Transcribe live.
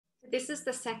This is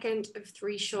the second of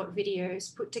 3 short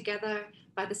videos put together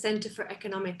by the Centre for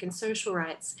Economic and Social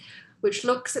Rights, which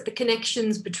looks at the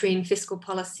connections between fiscal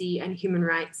policy and human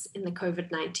rights in the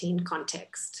COVID-19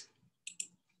 context.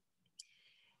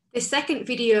 This second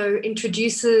video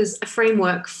introduces a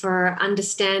framework for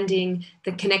understanding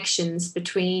the connections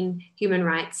between human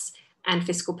rights and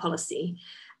fiscal policy.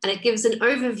 And it gives an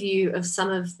overview of some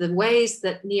of the ways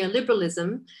that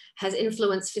neoliberalism has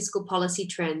influenced fiscal policy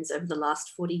trends over the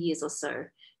last 40 years or so,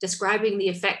 describing the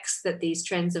effects that these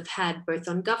trends have had both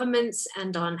on governments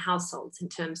and on households in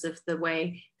terms of the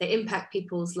way they impact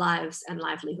people's lives and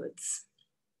livelihoods.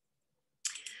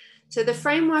 So the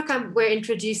framework we're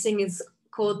introducing is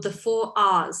called the 4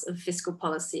 R's of fiscal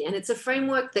policy. And it's a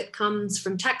framework that comes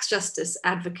from tax justice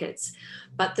advocates,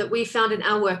 but that we found in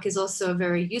our work is also a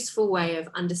very useful way of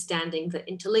understanding the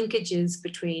interlinkages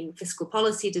between fiscal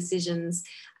policy decisions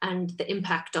and the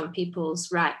impact on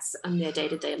people's rights on their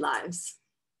day-to-day lives.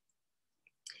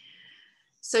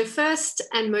 So first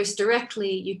and most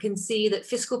directly, you can see that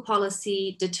fiscal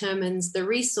policy determines the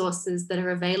resources that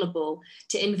are available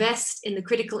to invest in the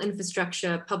critical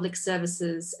infrastructure, public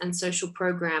services, and social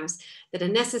programs that are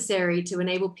necessary to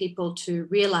enable people to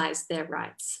realize their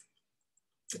rights.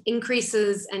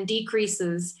 Increases and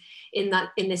decreases in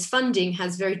this funding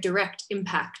has very direct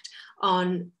impact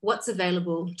on what's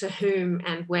available to whom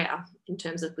and where in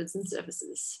terms of goods and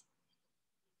services.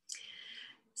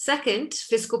 Second,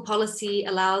 fiscal policy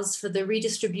allows for the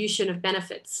redistribution of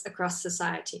benefits across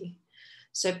society.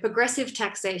 So progressive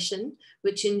taxation,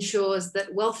 which ensures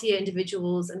that wealthier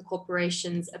individuals and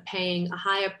corporations are paying a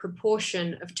higher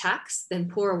proportion of tax than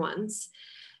poorer ones,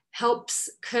 helps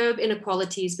curb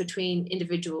inequalities between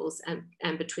individuals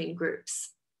and between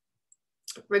groups.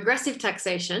 Regressive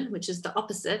taxation, which is the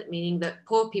opposite, meaning that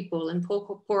poor people and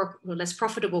poor or less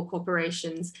profitable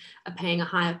corporations are paying a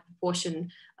higher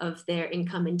proportion of their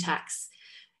income in tax,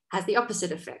 has the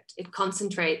opposite effect. It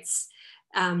concentrates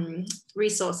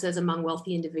resources among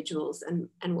wealthy individuals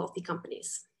and wealthy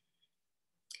companies.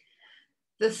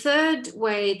 The third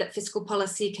way that fiscal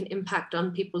policy can impact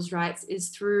on people's rights is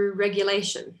through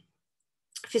regulation.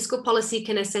 Fiscal policy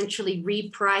can essentially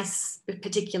reprice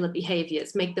particular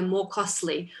behaviors, make them more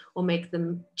costly or make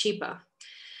them cheaper.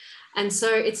 And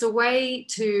so it's a way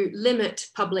to limit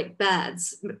public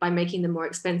bads by making them more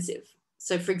expensive.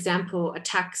 So for example, a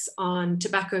tax on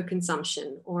tobacco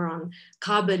consumption or on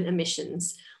carbon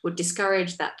emissions would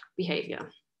discourage that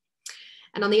behavior.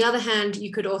 And on the other hand,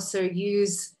 you could also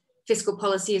use fiscal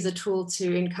policy as a tool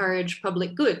to encourage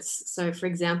public goods. So for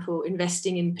example,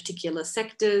 investing in particular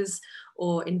sectors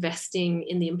or investing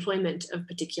in the employment of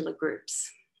particular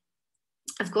groups.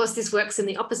 Of course, this works in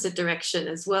the opposite direction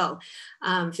as well.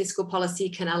 Fiscal policy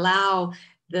can allow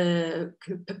the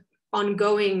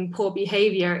ongoing poor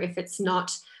behavior if it's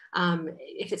not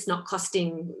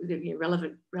costing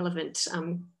relevant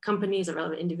companies or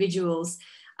relevant individuals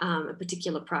a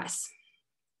particular price.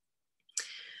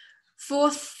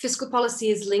 Fourth, fiscal policy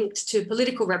is linked to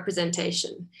political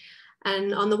representation.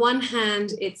 And on the one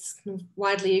hand, it's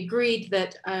widely agreed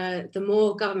that the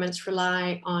more governments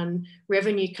rely on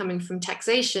revenue coming from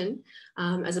taxation,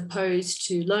 as opposed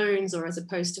to loans or as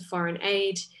opposed to foreign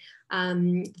aid,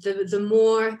 the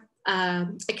more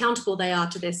accountable they are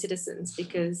to their citizens,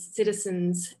 because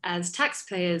citizens as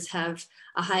taxpayers have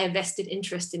a higher vested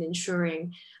interest in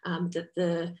ensuring that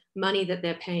the money that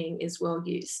they're paying is well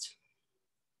used.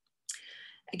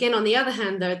 Again, on the other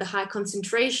hand, though, the high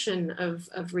concentration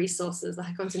of resources, the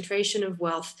high concentration of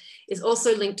wealth is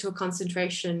also linked to a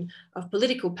concentration of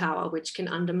political power, which can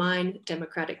undermine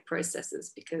democratic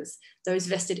processes because those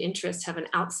vested interests have an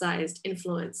outsized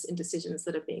influence in decisions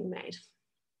that are being made.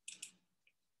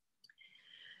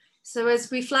 So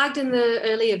as we flagged in the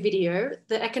earlier video,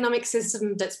 the economic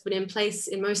system that's been in place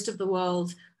in most of the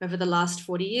world over the last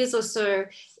 40 years or so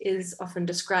is often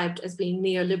described as being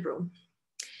neoliberal.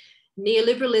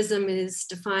 Neoliberalism is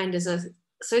defined as a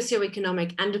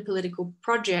socioeconomic and a political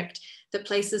project that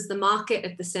places the market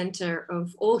at the center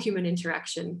of all human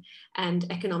interaction and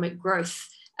economic growth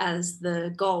as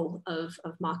the goal of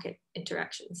market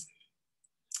interactions.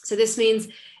 So this means,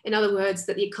 in other words,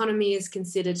 that the economy is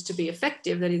considered to be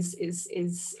effective, that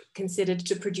is considered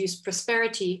to produce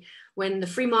prosperity when the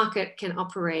free market can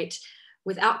operate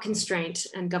without constraint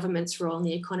and government's role in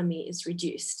the economy is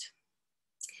reduced.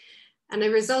 And a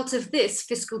result of this,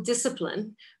 fiscal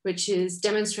discipline, which is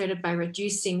demonstrated by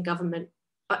reducing government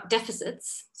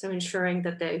deficits, so ensuring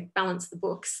that they balance the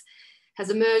books, has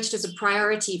emerged as a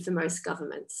priority for most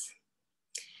governments.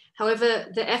 However,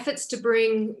 the efforts to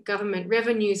bring government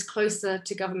revenues closer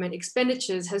to government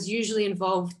expenditures has usually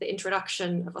involved the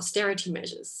introduction of austerity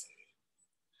measures.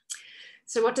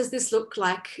 So what does this look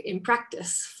like in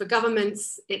practice? For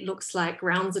governments, it looks like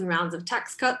rounds and rounds of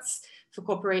tax cuts for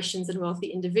corporations and wealthy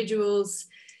individuals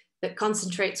that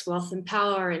concentrates wealth and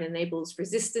power and enables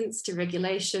resistance to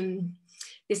regulation.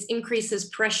 This increases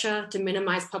pressure to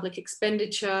minimize public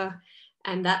expenditure,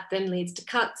 and that then leads to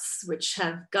cuts which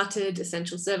have gutted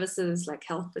essential services like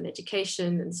health and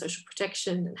education and social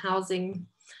protection and housing.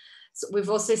 So we've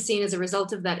also seen as a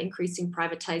result of that increasing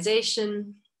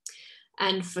privatization.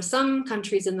 And for some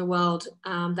countries in the world,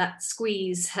 that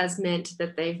squeeze has meant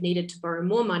that they've needed to borrow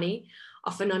more money,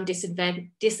 often on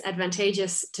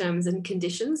disadvantageous terms and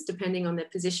conditions, depending on their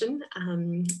position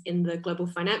in the global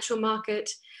financial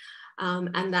market.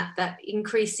 And that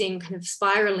increasing kind of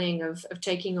spiraling of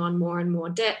taking on more and more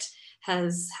debt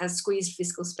has squeezed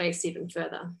fiscal space even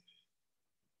further.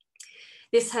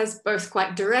 This has both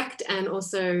quite direct and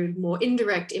also more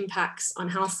indirect impacts on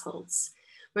households.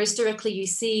 Most directly, you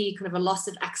see kind of a loss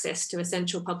of access to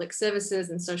essential public services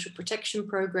and social protection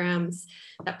programs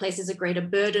that places a greater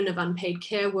burden of unpaid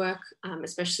care work,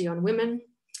 especially on women.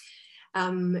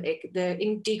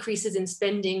 Decreases in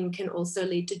spending can also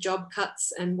lead to job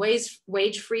cuts and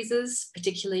wage freezes,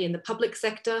 particularly in the public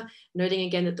sector, noting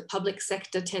again that the public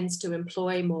sector tends to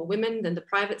employ more women than the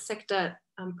private sector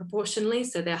proportionally,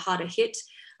 so they're harder hit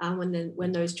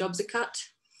when those jobs are cut.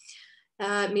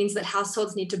 It means that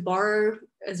households need to borrow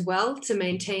as well to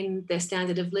maintain their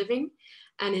standard of living.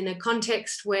 And in a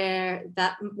context where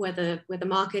the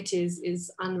market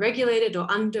is unregulated or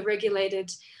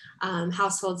underregulated,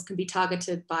 households can be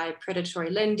targeted by predatory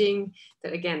lending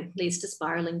that again leads to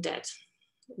spiraling debt.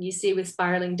 You see with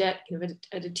spiraling debt,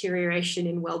 a deterioration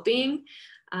in well-being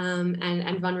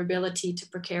and vulnerability to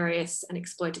precarious and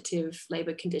exploitative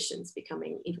labor conditions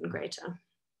becoming even greater.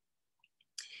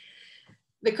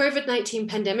 The COVID-19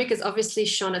 pandemic has obviously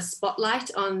shone a spotlight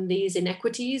on these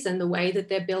inequities and the way that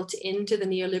they're built into the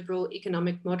neoliberal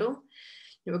economic model.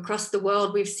 Across the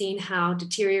world, we've seen how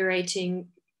deteriorating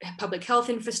public health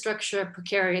infrastructure,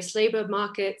 precarious labor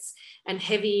markets, and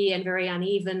heavy and very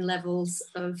uneven levels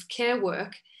of care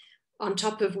work on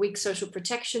top of weak social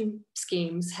protection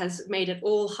schemes has made it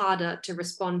all harder to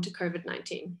respond to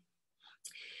COVID-19.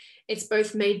 It's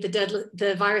both made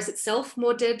the virus itself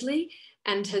more deadly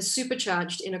and has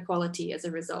supercharged inequality as a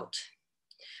result.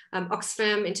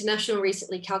 Oxfam International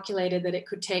recently calculated that it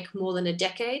could take more than a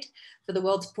decade for the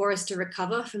world's poorest to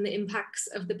recover from the impacts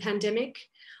of the pandemic,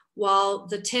 while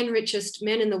the 10 richest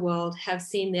men in the world have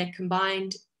seen their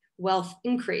combined wealth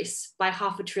increase by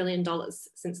 $500 billion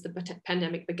since the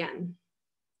pandemic began.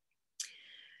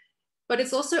 But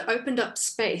it's also opened up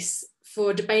space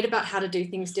for debate about how to do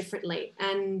things differently.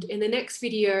 And in the next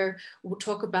video, we'll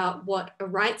talk about what a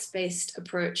rights-based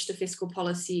approach to fiscal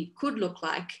policy could look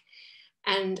like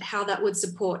and how that would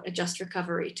support a just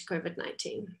recovery to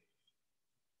COVID-19.